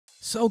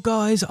So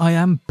guys, I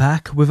am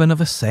back with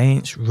another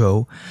Saints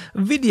Row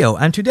video,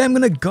 and today I'm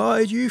going to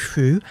guide you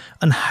through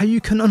on how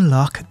you can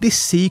unlock this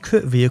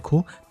secret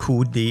vehicle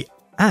called the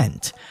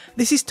Ant.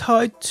 This is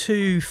tied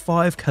to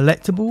 5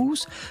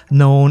 collectibles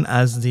known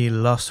as the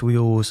Lost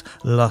Wheels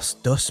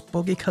Lost Dust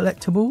Buggy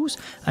collectibles,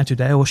 and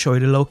today I will show you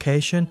the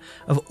location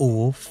of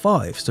all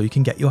 5 so you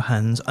can get your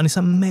hands on this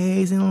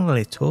amazing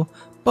little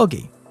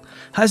buggy.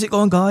 How's it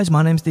going, guys?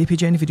 My name's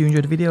DPJ, and if you do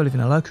enjoy the video,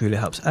 leaving a like really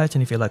helps out,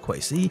 and if you like what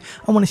you see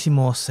and want to see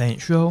more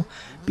Saints Row,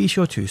 be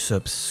sure to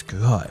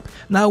subscribe.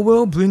 Now,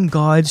 we'll bring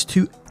guides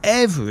to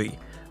every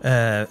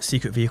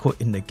secret vehicle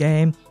in the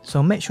game,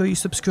 so make sure you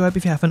subscribe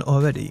if you haven't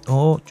already,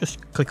 or just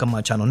click on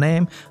my channel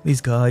name. These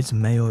guides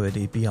may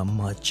already be on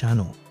my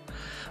channel.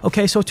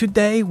 Okay, so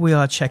today we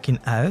are checking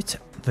out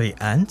the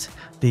Ant,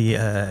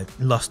 the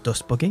Lost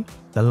Dust Buggy,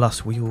 the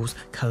Lost Wheels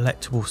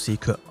collectible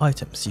secret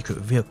item, secret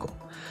vehicle.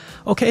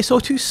 Okay, so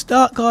to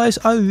start, guys,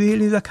 I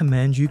really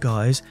recommend you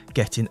guys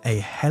getting a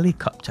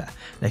helicopter.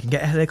 They can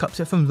get a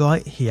helicopter from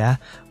right here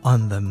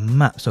on the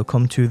map. So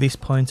come to this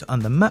point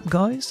on the map,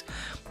 guys.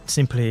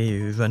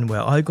 Simply run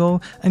where I go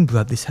and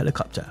grab this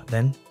helicopter.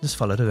 Then just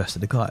follow the rest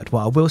of the guide.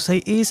 What I will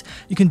say is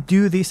you can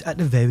do this at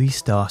the very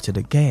start of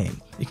the game.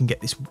 You can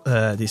get this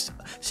this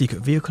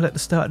secret vehicle at the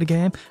start of the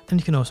game, and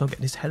you can also get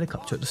this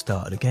helicopter at the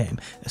start of the game.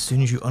 As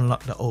soon as you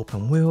unlock the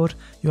open world,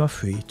 you are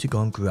free to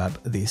go and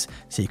grab this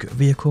secret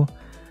vehicle.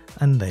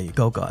 And there you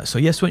go, guys. So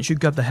yes, once you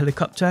grab the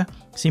helicopter,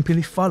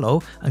 simply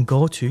follow and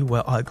go to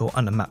where I go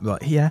on the map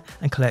right here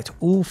and collect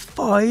all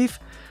 5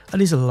 of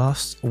these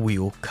Lost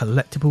Wheel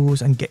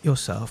collectibles and get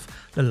yourself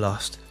the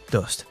Lost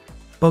Dust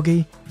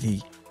Buggy,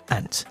 the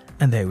Ant.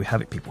 And there we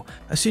have it, people.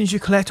 As soon as you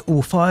collect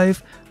all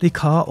 5, the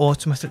car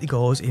automatically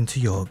goes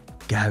into your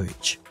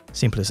garage.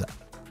 Simple as that.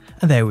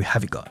 And there we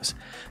have it, guys.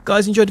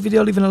 Guys, enjoyed the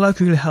video. Leaving a like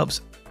really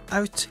helps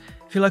out.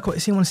 If you like what you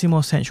see and want to see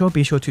more Saints Row,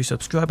 be sure to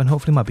subscribe, and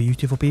hopefully, my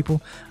beautiful people,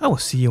 I will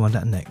see you on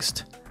that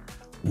next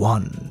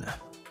one.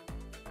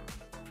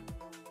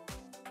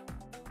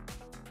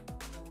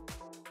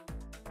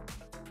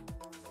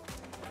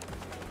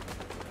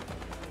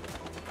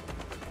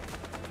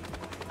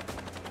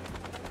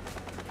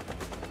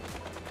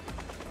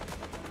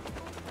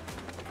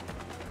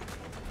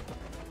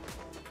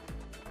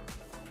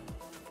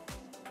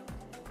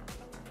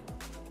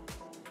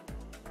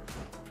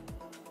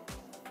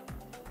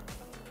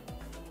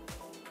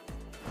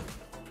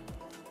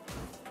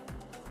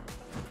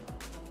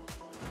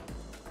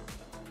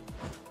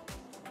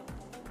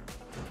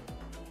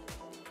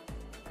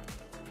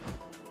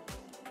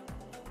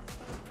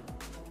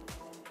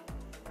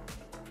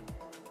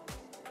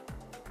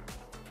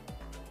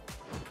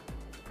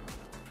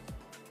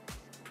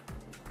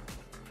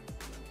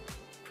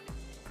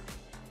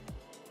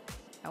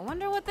 I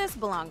wonder what this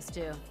belongs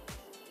to.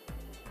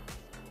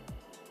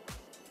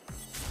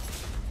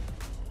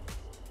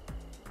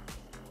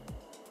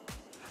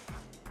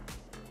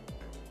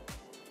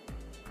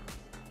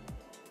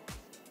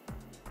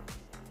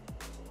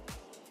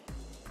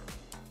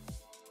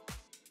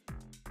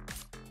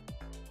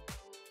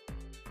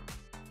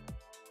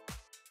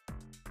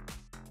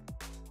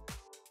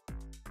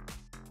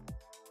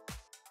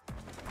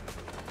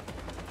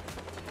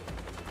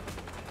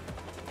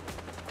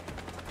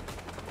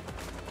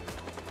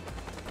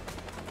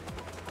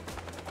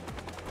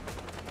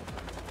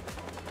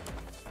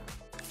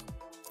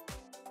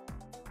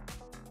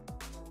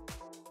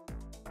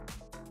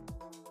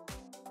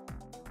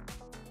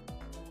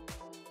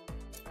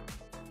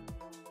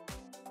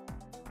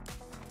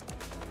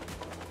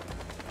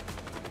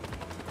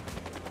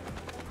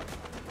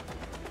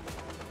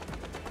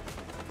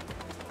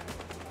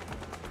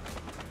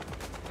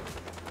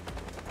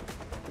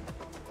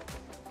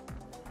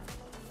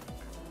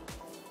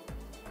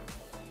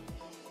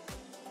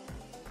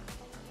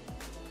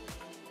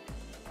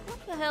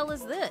 What the hell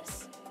is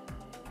this?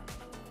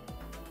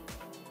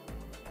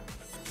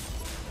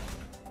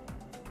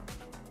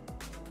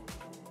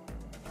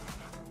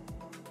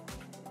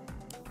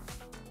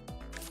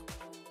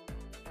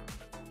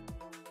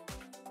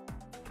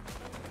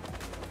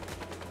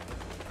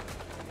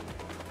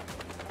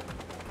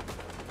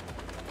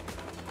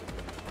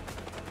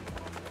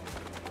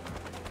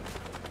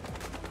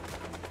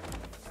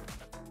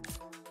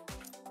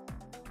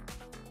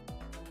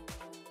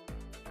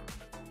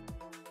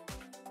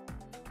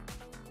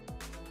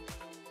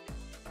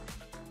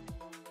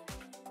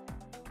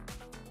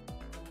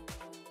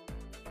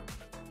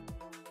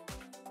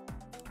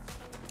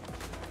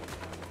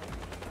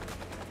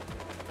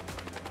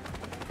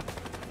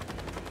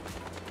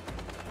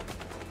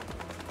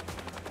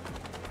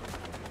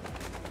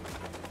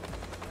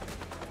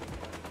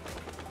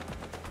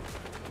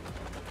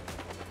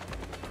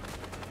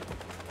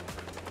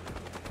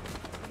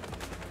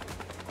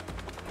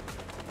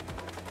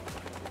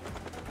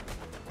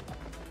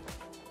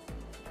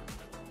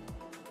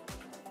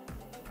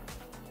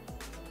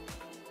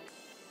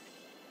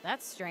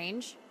 That's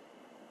strange.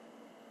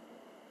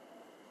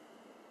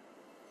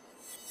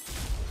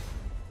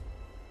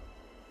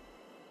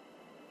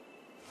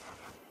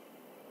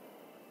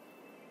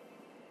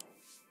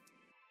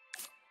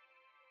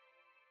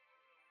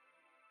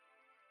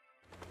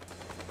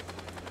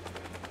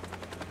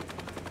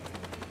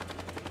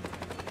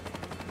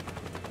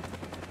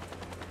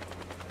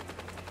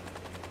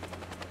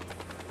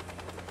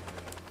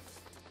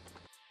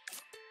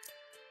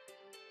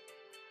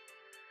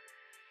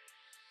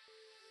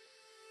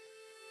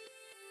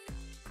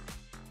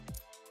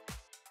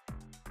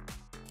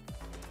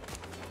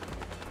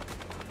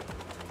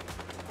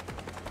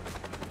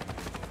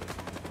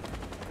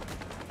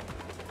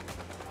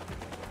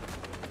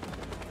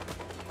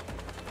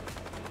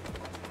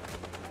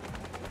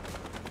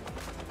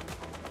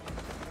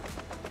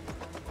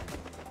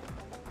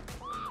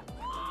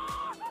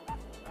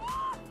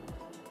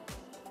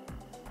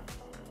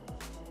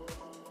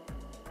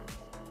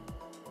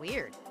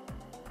 Weird.